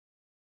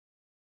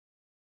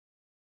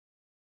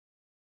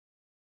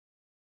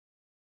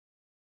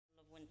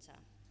winter.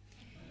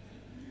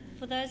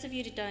 For those of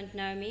you who don't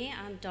know me,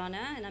 I'm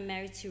Donna, and I'm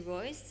married to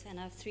Royce, and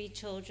I have 3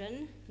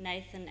 children,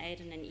 Nathan,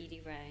 Aiden, and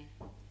Edie Ray.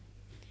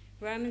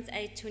 Romans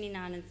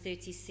 8:29 and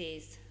 30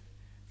 says,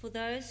 "For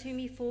those whom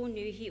he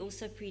foreknew, he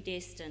also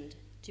predestined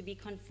to be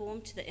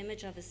conformed to the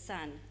image of his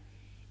Son,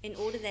 in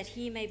order that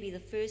he may be the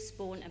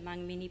firstborn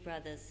among many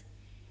brothers.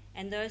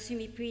 And those whom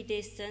he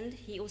predestined,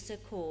 he also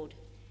called.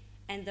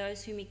 And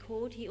those whom he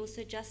called, he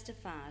also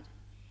justified.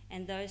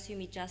 And those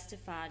whom he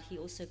justified, he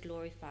also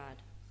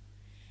glorified."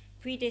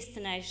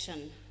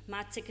 Predestination,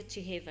 my ticket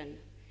to heaven.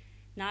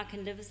 Now I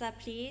can live as I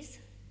please,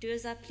 do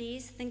as I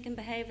please, think and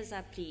behave as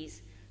I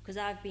please, because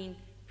I've been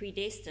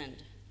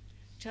predestined,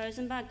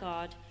 chosen by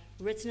God,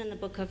 written in the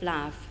book of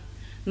life.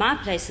 My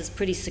place is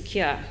pretty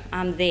secure.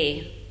 I'm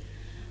there.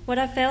 What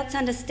I failed to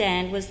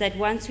understand was that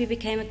once we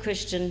became a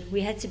Christian,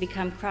 we had to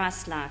become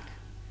Christ-like.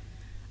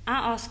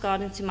 I asked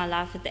God into my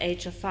life at the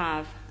age of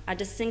 5. I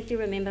distinctly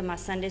remember my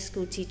Sunday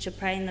school teacher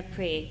praying the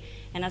prayer,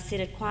 and I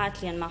said it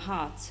quietly in my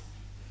heart.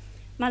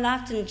 My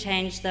life didn't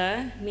change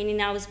though, meaning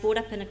I was brought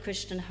up in a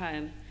Christian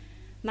home.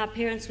 My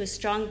parents were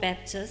strong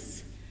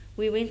Baptists.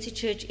 We went to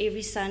church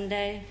every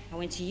Sunday. I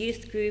went to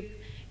youth group,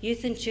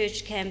 youth and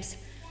church camps.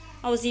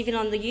 I was even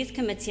on the youth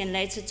committee and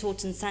later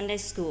taught in Sunday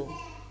school.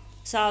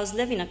 So I was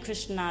living a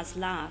Christianized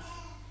life.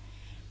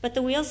 But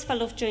the wheels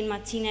fell off during my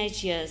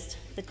teenage years.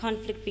 The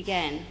conflict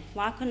began.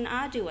 Why couldn't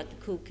I do what the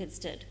cool kids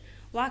did?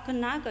 Why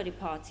couldn't I go to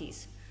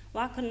parties?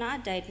 Why couldn't I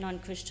date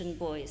non-Christian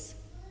boys?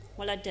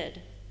 Well, I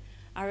did.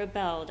 I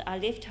rebelled. I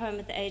left home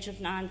at the age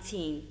of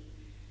 19.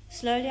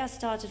 Slowly I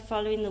started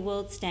following the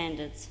world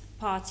standards,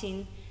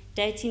 partying,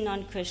 dating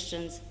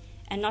non-Christians,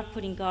 and not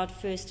putting God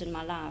first in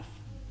my life.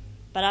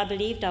 But I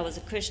believed I was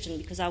a Christian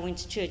because I went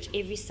to church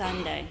every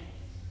Sunday.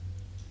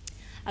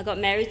 I got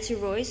married to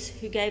Royce,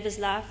 who gave his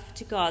life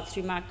to God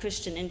through my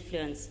Christian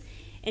influence.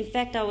 In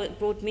fact, I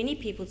brought many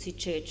people to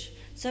church,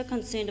 so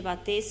concerned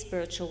about their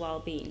spiritual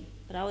well-being,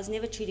 but I was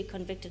never truly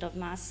convicted of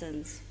my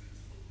sins.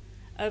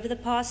 Over the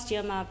past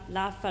year, my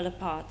life fell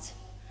apart.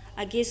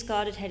 I guess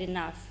God had had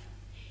enough.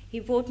 He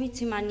brought me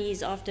to my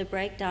knees after a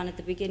breakdown at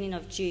the beginning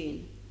of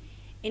June.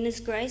 In His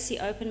grace, He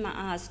opened my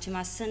eyes to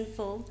my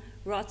sinful,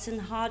 rotten,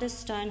 hard as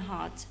stone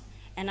heart,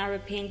 and I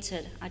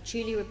repented. I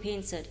truly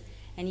repented,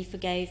 and He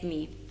forgave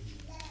me.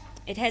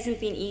 It hasn't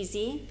been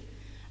easy.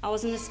 I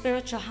was in a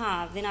spiritual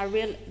high,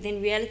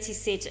 then reality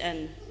set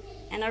in,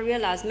 and I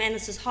realized, man,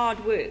 this is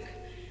hard work.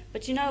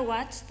 But you know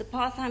what? The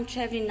path I'm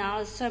traveling now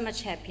is so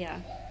much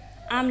happier.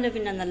 I'm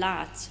living in the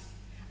light.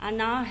 I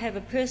now have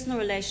a personal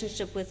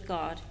relationship with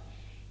God.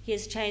 He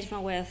has changed my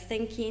way of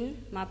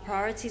thinking, my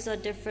priorities are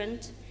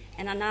different,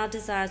 and I now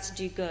desire to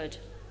do good.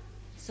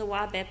 So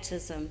why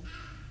baptism?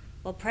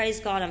 Well, praise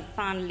God, I'm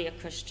finally a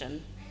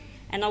Christian.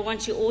 And I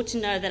want you all to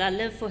know that I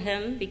live for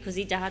Him because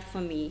He died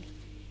for me.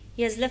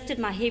 He has lifted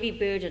my heavy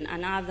burden,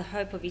 and I have the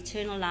hope of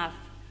eternal life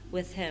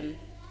with Him.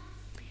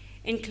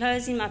 In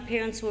closing, my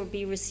parents will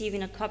be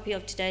receiving a copy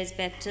of today's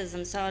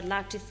baptism, so I'd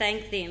like to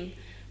thank them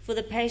for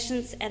the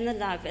patience and the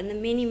love and the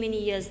many, many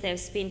years they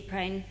have spent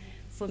praying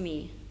for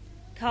me.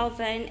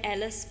 Calvin,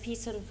 Alice,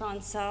 Peter, and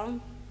Francel,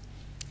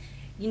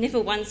 you never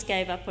once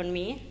gave up on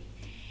me,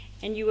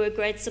 and you were a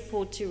great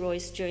support to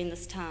Royce during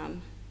this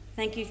time.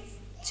 Thank you,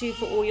 too,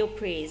 for all your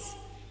prayers.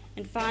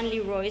 And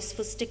finally, Royce,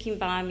 for sticking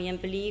by me and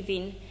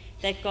believing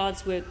that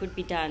God's work would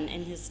be done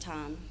in His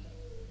time.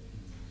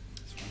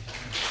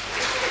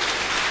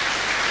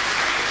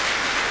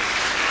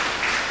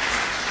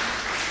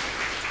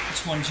 I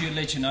just wanted to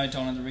let you know,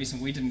 Donna, the reason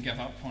we didn't give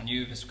up on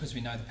you is because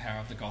we know the power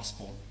of the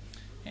gospel.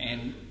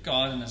 And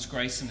God, in His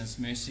grace and His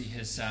mercy,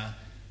 has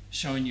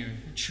shown you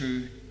a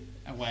true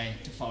way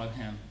to follow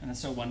Him. And it's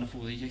so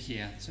wonderful that you're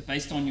here. So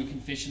based on your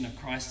confession of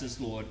Christ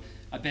as Lord,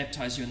 I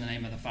baptize you in the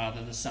name of the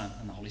Father, the Son,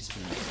 and the Holy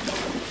Spirit.